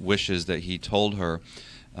his wishes that he told her.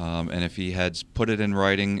 And if he had put it in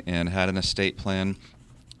writing and had an estate plan,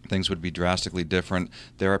 things would be drastically different.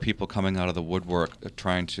 There are people coming out of the woodwork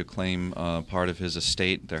trying to claim part of his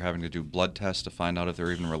estate. They're having to do blood tests to find out if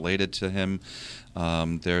they're even related to him.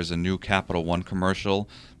 There's a new Capital One commercial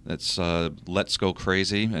that's Let's Go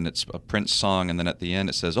Crazy, and it's a Prince song, and then at the end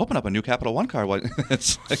it says, open up a new Capital One card.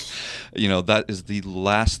 It's like, that is the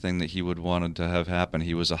last thing that he would want to have happen.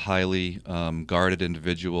 He was a highly guarded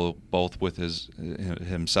individual, both with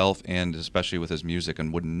himself and especially with his music,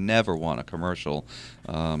 and would never want a commercial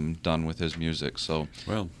done with his music. So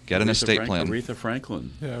get an estate plan. Aretha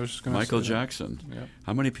Franklin. Yeah, I was just going to Michael say Jackson. Yeah.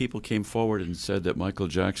 How many people came forward and said that Michael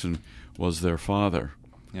Jackson was their father?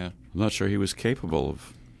 Yeah. I'm not sure he was capable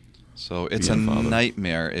of. So it's a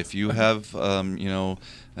nightmare. If you have,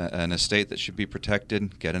 an estate that should be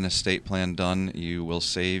protected, get an estate plan done. You will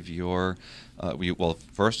save your,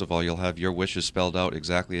 first of all, you'll have your wishes spelled out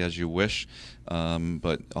exactly as you wish,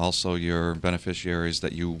 but also your beneficiaries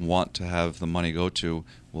that you want to have the money go to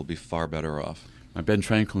will be far better off. My Ben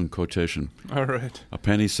Franklin quotation. All right. A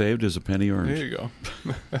penny saved is a penny earned. There you go.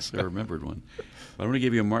 So I remembered one. But I'm going to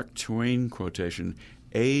give you a Mark Twain quotation.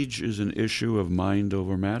 Age is an issue of mind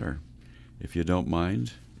over matter. If you don't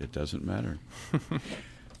mind, it doesn't matter.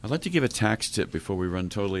 I'd like to give a tax tip before we run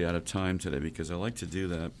totally out of time today, because I like to do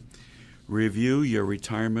that. Review your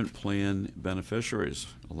retirement plan beneficiaries.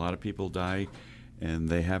 A lot of people die and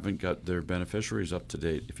they haven't got their beneficiaries up to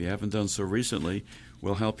date. If you haven't done so recently,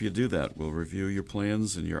 we'll help you do that. We'll review your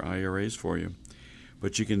plans and your IRAs for you.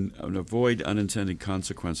 But you can avoid unintended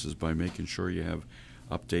consequences by making sure you have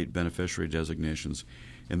update beneficiary designations.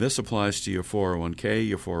 And this applies to your 401k,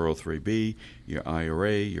 your 403b, your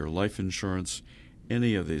IRA, your life insurance,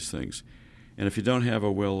 any of these things. And if you don't have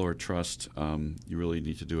a will or trust, you really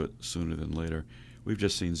need to do it sooner than later. We've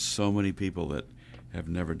just seen so many people that have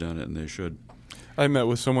never done it, and they should. I met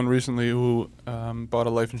with someone recently who bought a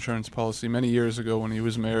life insurance policy many years ago when he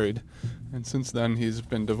was married, and since then he's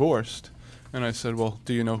been divorced. And I said, well,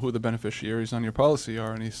 do you know who the beneficiaries on your policy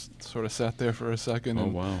are? And he sort of sat there for a second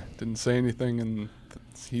and didn't say anything, and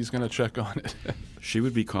he's going to check on it. She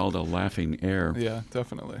would be called a laughing heir. Yeah,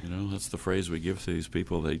 definitely. You know, that's the phrase we give to these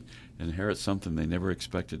people. They inherit something they never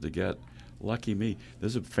expected to get. Lucky me.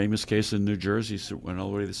 There's a famous case in New Jersey, went all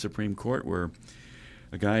the way to the Supreme Court, where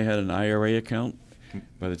a guy had an IRA account.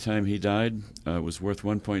 By the time he died, it was worth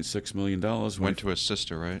 $1.6 million. Went to his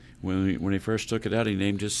sister, right? When he first took it out, he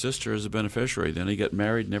named his sister as a beneficiary. Then he got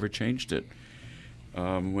married, never changed it.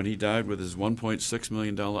 When he died with his $1.6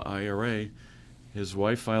 million IRA, his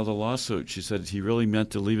wife filed a lawsuit. She said he really meant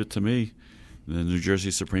to leave it to me. The New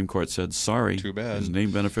Jersey Supreme Court said, sorry. Too bad. His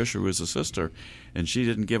named beneficiary was a sister, and she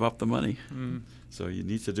didn't give up the money. So you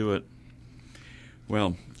need to do it.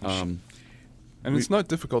 Well, and it's not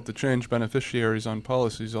difficult to change beneficiaries on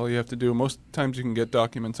policies. All you have to do, most times you can get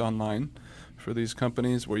documents online for these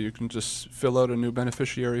companies where you can just fill out a new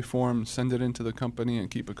beneficiary form, send it into the company, and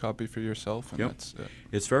keep a copy for yourself. And that's it.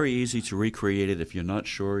 It's very easy to recreate it. If you're not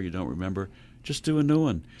sure, you don't remember, just do a new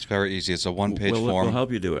one. It's very easy. It's a one-page form. We'll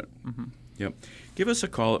help you do it. Yep. Give us a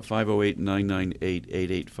call at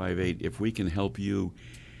 508-998-8858 if we can help you.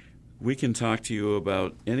 We can talk to you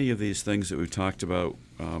about any of these things that we've talked about.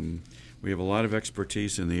 We have a lot of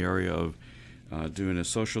expertise in the area of doing a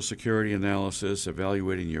Social Security analysis,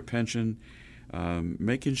 evaluating your pension,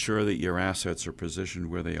 making sure that your assets are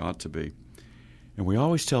positioned where they ought to be. And we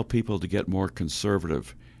always tell people to get more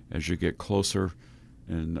conservative as you get closer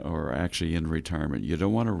or actually in retirement. You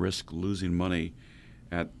don't want to risk losing money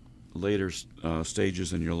at later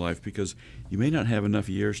stages in your life because you may not have enough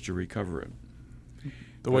years to recover it.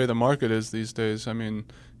 The way the market is these days, I mean,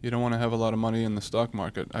 you don't want to have a lot of money in the stock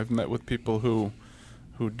market. I've met with people who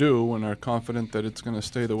do and are confident that it's going to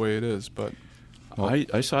stay the way it is. But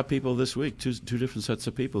I saw people this week, two different sets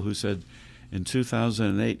of people who said, in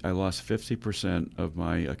 2008, I lost 50% of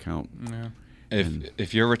my account. Yeah.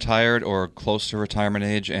 If you're retired or close to retirement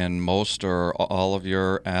age and most or all of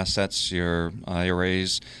your assets, your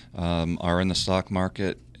IRAs, are in the stock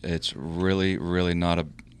market, it's really, really not a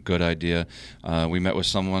good idea. We met with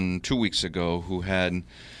someone 2 weeks ago who had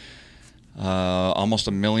almost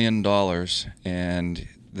 $1 million, and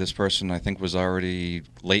this person I think was already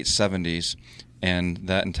late 70s, and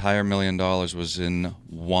that entire $1 million was in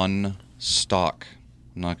one stock.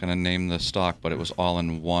 I'm not going to name the stock, but it was all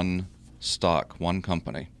in one stock, one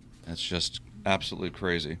company. That's just absolutely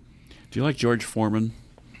crazy. Do you like George Foreman?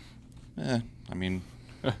 I mean,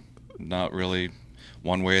 not really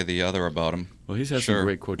one way or the other about him. Well, he's had some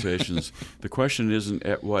great quotations. The question isn't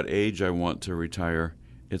at what age I want to retire,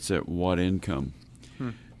 it's at what income.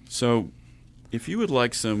 So if you would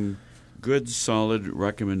like some good, solid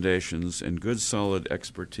recommendations and good, solid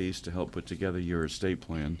expertise to help put together your estate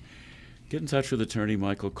plan, get in touch with attorney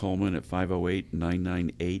Michael Coleman at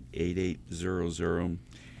 508-998-8800. And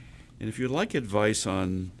if you'd like advice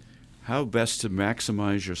on how best to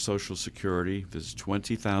maximize your Social Security, there's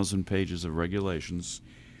 20,000 pages of regulations.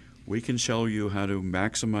 We can show you how to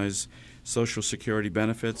maximize Social Security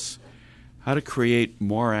benefits, how to create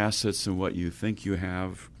more assets than what you think you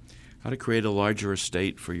have, how to create a larger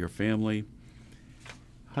estate for your family,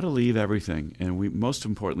 how to leave everything. And most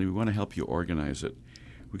importantly, we want to help you organize it.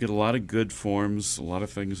 We get a lot of good forms, a lot of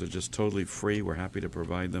things that are just totally free. We're happy to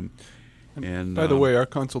provide them. And by the way, our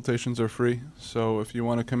consultations are free. So if you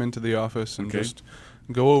want to come into the office and just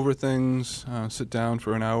go over things, sit down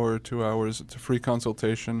for an hour or 2 hours, it's a free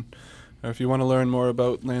consultation. If you want to learn more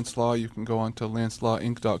about Lance Law, you can go on to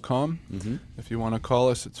lancelawinc.com. If you want to call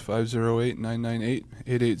us, it's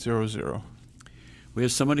 508-998-8800. We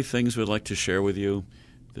have so many things we'd like to share with you.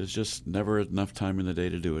 There's just never enough time in the day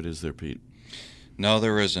to do it, is there, Pete? No,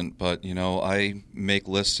 there isn't, but, I make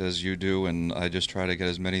lists as you do, and I just try to get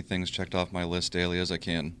as many things checked off my list daily as I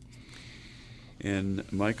can. And,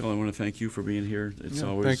 Michael, I want to thank you for being here. It's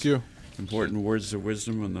always thank you. Important words of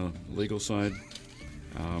wisdom on the legal side.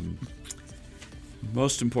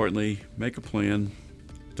 Most importantly, make a plan.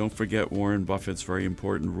 Don't forget Warren Buffett's very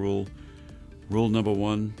important rule. Rule number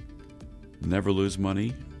 1, never lose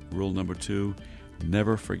money. Rule number 2,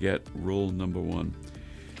 never forget rule number 1.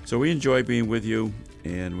 So we enjoy being with you,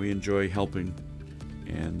 and we enjoy helping.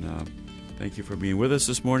 And Thank you for being with us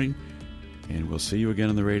this morning, and we'll see you again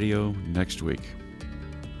on the radio next week.